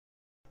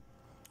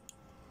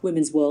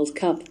Women's World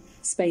Cup.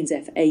 Spain's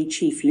FA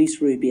chief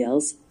Luis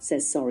Rubiales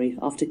says sorry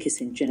after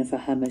kissing Jennifer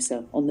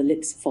Hermoso on the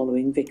lips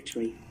following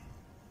victory.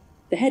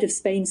 The head of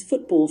Spain's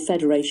Football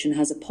Federation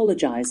has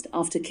apologised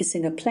after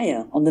kissing a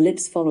player on the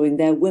lips following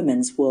their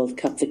Women's World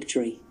Cup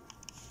victory.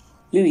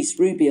 Luis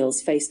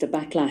Rubiales faced a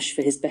backlash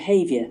for his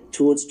behaviour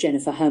towards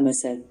Jennifer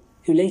Hermoso,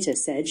 who later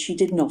said she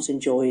did not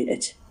enjoy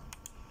it.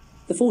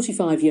 The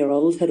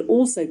 45-year-old had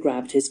also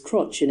grabbed his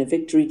crotch in a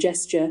victory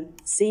gesture,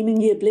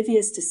 seemingly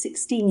oblivious to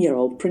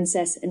 16-year-old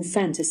Princess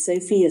Infanta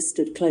Sofia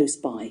stood close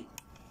by.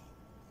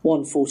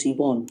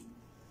 141.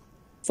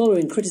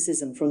 Following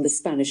criticism from the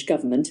Spanish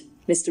government,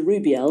 Mr.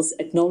 Rubiales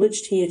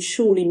acknowledged he had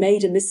surely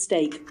made a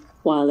mistake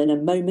while in a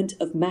moment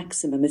of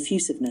maximum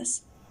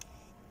effusiveness.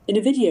 In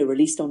a video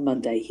released on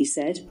Monday, he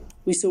said,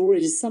 "We saw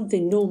it as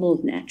something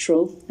normal,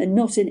 natural, and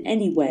not in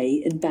any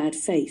way in bad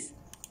faith.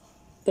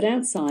 But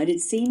outside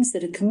it seems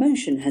that a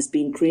commotion has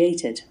been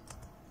created.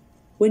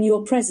 When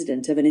you're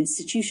president of an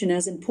institution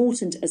as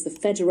important as the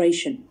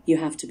Federation, you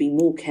have to be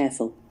more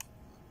careful."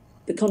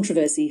 The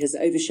controversy has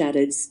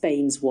overshadowed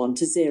Spain's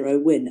 1-0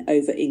 win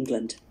over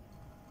England.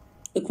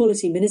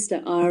 Equality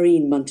Minister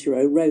Irene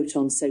Montero wrote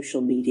on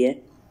social media,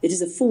 "It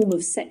is a form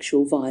of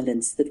sexual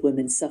violence that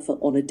women suffer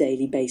on a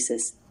daily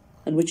basis,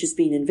 and which has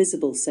been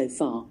invisible so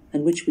far,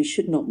 and which we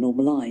should not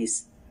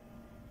normalise."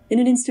 In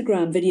an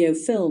Instagram video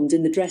filmed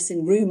in the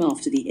dressing room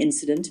after the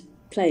incident,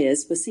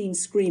 players were seen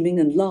screaming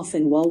and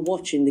laughing while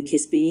watching the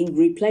kiss being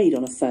replayed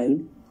on a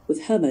phone,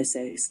 with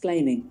Hermoso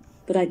exclaiming,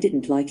 "But I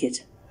didn't like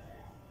it."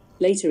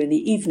 Later in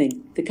the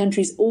evening, the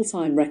country's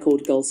all-time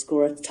record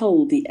goalscorer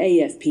told the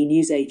AFP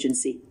news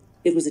agency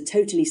it was a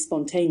totally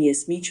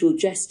spontaneous mutual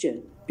gesture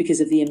because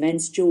of the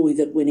immense joy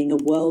that winning a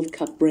World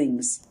Cup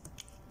brings.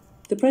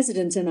 "The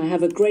president and I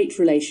have a great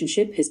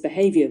relationship. His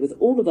behaviour with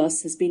all of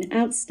us has been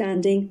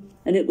outstanding,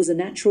 and it was a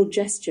natural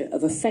gesture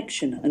of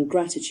affection and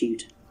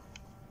gratitude."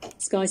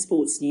 Sky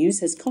Sports News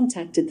has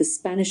contacted the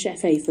Spanish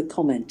FA for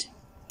comment.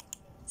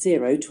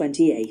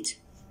 028.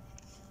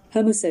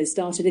 Hermoso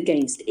started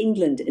against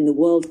England in the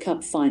World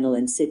Cup final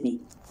in Sydney,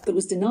 but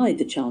was denied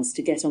the chance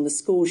to get on the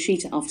score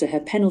sheet after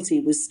her penalty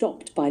was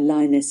stopped by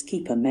Lioness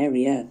keeper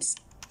Mary Earps.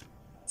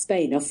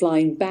 Spain are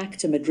flying back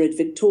to Madrid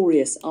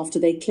victorious after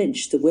they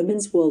clinched the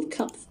Women's World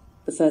Cup,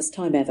 the first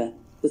time ever,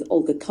 with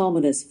Olga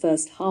Carmona's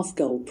first half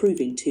goal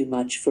proving too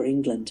much for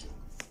England.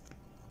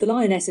 The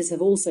Lionesses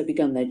have also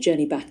begun their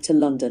journey back to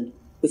London,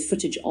 with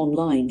footage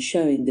online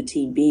showing the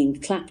team being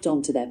clapped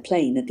onto their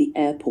plane at the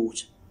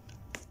airport.